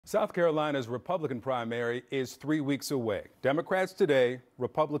South Carolina's Republican primary is 3 weeks away. Democrats today,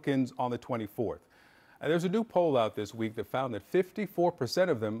 Republicans on the 24th. And there's a new poll out this week that found that 54%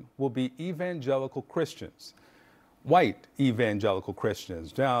 of them will be evangelical Christians, white evangelical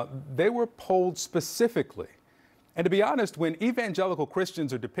Christians. Now, they were polled specifically. And to be honest, when evangelical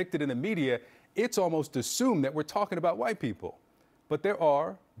Christians are depicted in the media, it's almost assumed that we're talking about white people. But there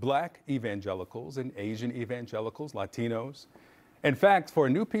are black evangelicals and Asian evangelicals, Latinos. In fact, for a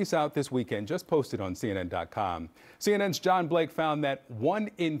new piece out this weekend, just posted on CNN.com, CNN's John Blake found that 1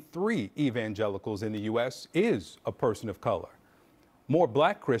 in 3 evangelicals in the U.S. is a person of color. More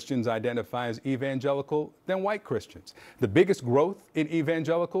black Christians identify as evangelical than white Christians. The biggest growth in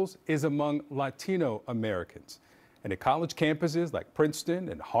evangelicals is among Latino Americans. And at college campuses like Princeton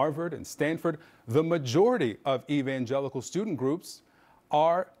and Harvard and Stanford, the majority of evangelical student groups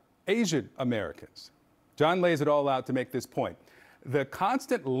are Asian Americans. John lays it all out to make this point. The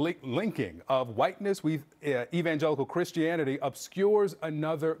constant linking of whiteness with evangelical Christianity obscures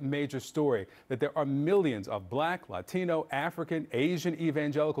another major story, that there are millions of black, Latino, African, Asian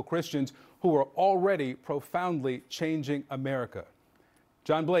evangelical Christians who are already profoundly changing America.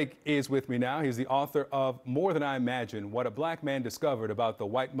 John Blake is with me now. He's the author of More Than I Imagined, What a Black Man Discovered About the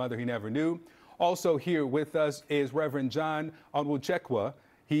White Mother He Never Knew. Also here with us is Reverend John Onwuchekwa.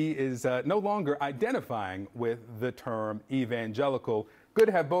 He is no longer identifying with the term evangelical. Good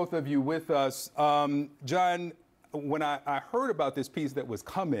to have both of you with us. John, when I heard about this piece that was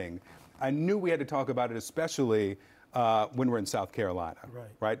coming, I knew we had to talk about it, especially when we're in South Carolina,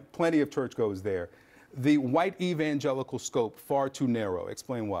 right? Plenty of churchgoers there. The white evangelical scope, far too narrow.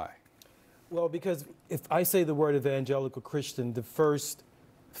 Explain why. Well, because if I say the word evangelical Christian, the first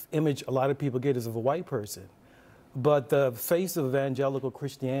image a lot of people get is of a white person. But the face of evangelical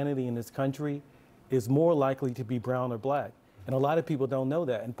Christianity in this country is more likely to be brown or black. And a lot of people don't know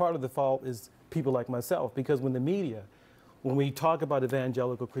that. And part of the fault is people like myself, because when the media, when we talk about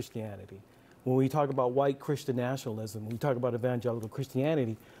evangelical Christianity, when we talk about white Christian nationalism, when we talk about evangelical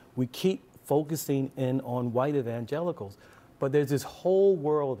Christianity, we keep focusing in on white evangelicals. But there's this whole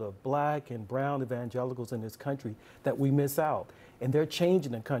world of black and brown evangelicals in this country that we miss out. And they're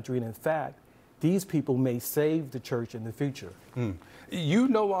changing the country. And in fact, these people may save the church in the future. You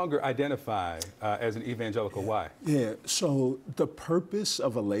no longer identify as an evangelical. Why? Yeah, so the purpose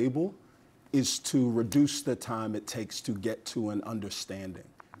of a label is to reduce the time it takes to get to an understanding.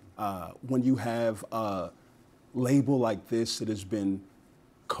 When you have a label like this that has been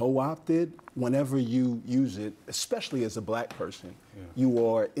co-opted, whenever you use it, especially as a black person, you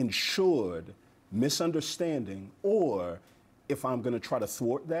are ensured misunderstanding, or if I'm going to try to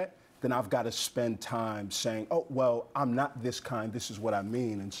thwart that, then I've got to spend time saying, oh, well, I'm not this kind, this is what I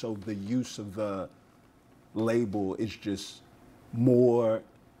mean. And so the use of the label is just more,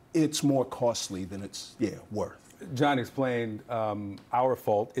 it's more costly than it's, worth. John explained our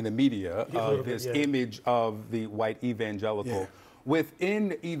fault in the media of this image of the white evangelical.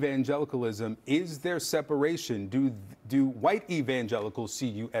 Within evangelicalism, is there separation? Do white evangelicals see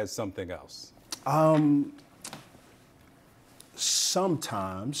you as something else?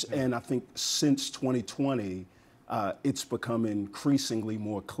 Sometimes, and I think since 2020, it's become increasingly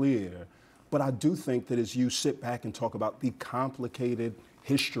more clear. But I do think that as you sit back and talk about the complicated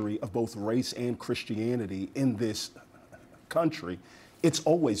history of both race and Christianity in this country, it's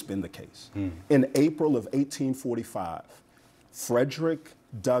always been the case. In April of 1845, Frederick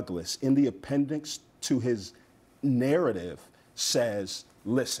Douglass, in the appendix to his narrative, says,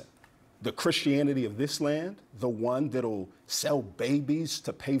 listen, the Christianity of this land, the one that'll sell babies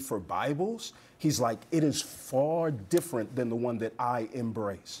to pay for Bibles, he's like, it is far different than the one that I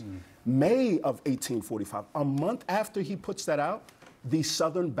embrace. May of 1845, a month after he puts that out, the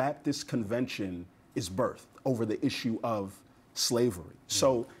Southern Baptist Convention is birthed over the issue of slavery.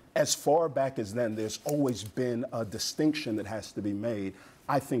 So as far back as then, there's always been a distinction that has to be made.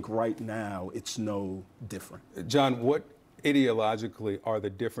 I think right now it's no different. John, what ideologically are the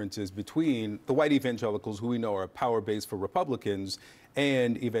differences between the white evangelicals, who we know are power base for Republicans,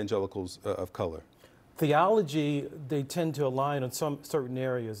 and evangelicals of color? Theology, they tend to align on some certain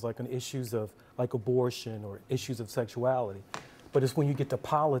areas, like on issues of like abortion or issues of sexuality. But it's when you get to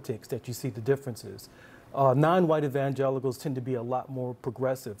politics that you see the differences. Non-white evangelicals tend to be a lot more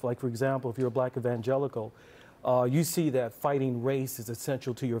progressive. Like, for example, if you're a black evangelical, you see that fighting race is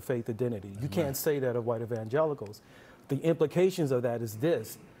essential to your faith identity. You can't say that of white evangelicals. The implications of that is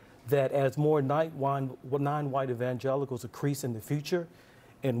this, that as more non-white evangelicals increase in the future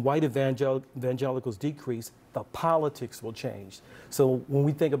and white evangelicals decrease, the politics will change. So when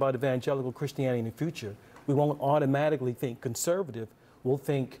we think about evangelical Christianity in the future, we won't automatically think conservative. will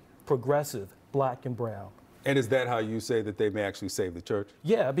think progressive, black and brown. And is that how you say that they may actually save the church?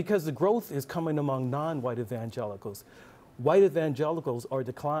 Yeah, because the growth is coming among non-white evangelicals. White evangelicals are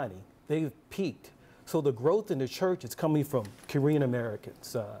declining. They've peaked. So the growth in the church is coming from Korean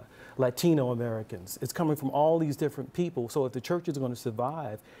Americans, Latino Americans. It's coming from all these different people. So if the church is going to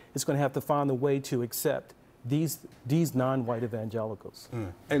survive, it's going to have to find a way to accept these non-white evangelicals.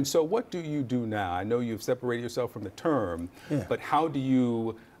 And so what do you do now? I know you've separated yourself from the term, but how do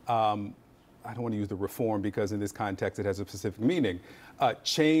you, I don't want to use the reform because in this context it has a specific meaning,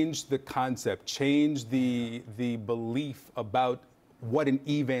 change the concept, change the belief about what an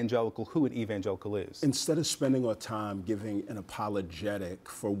evangelical, who an evangelical is? Instead of spending our time giving an apologetic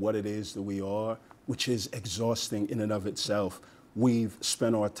for what it is that we are, which is exhausting in and of itself, we've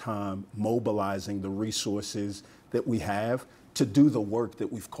spent our time mobilizing the resources that we have to do the work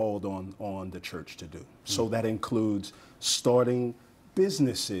that we've called on the church to do. So that includes starting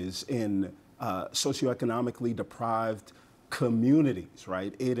businesses in socioeconomically deprived communities,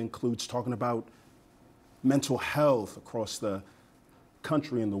 right? It includes talking about mental health across the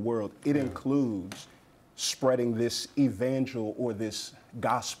country and the world. It includes spreading this evangel or this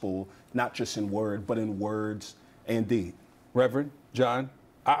gospel, not just in word, but in words and deed. Reverend John,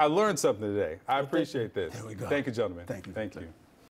 I learned something today. I appreciate this. There we go. Thank you, gentlemen. Thank you. Thank you.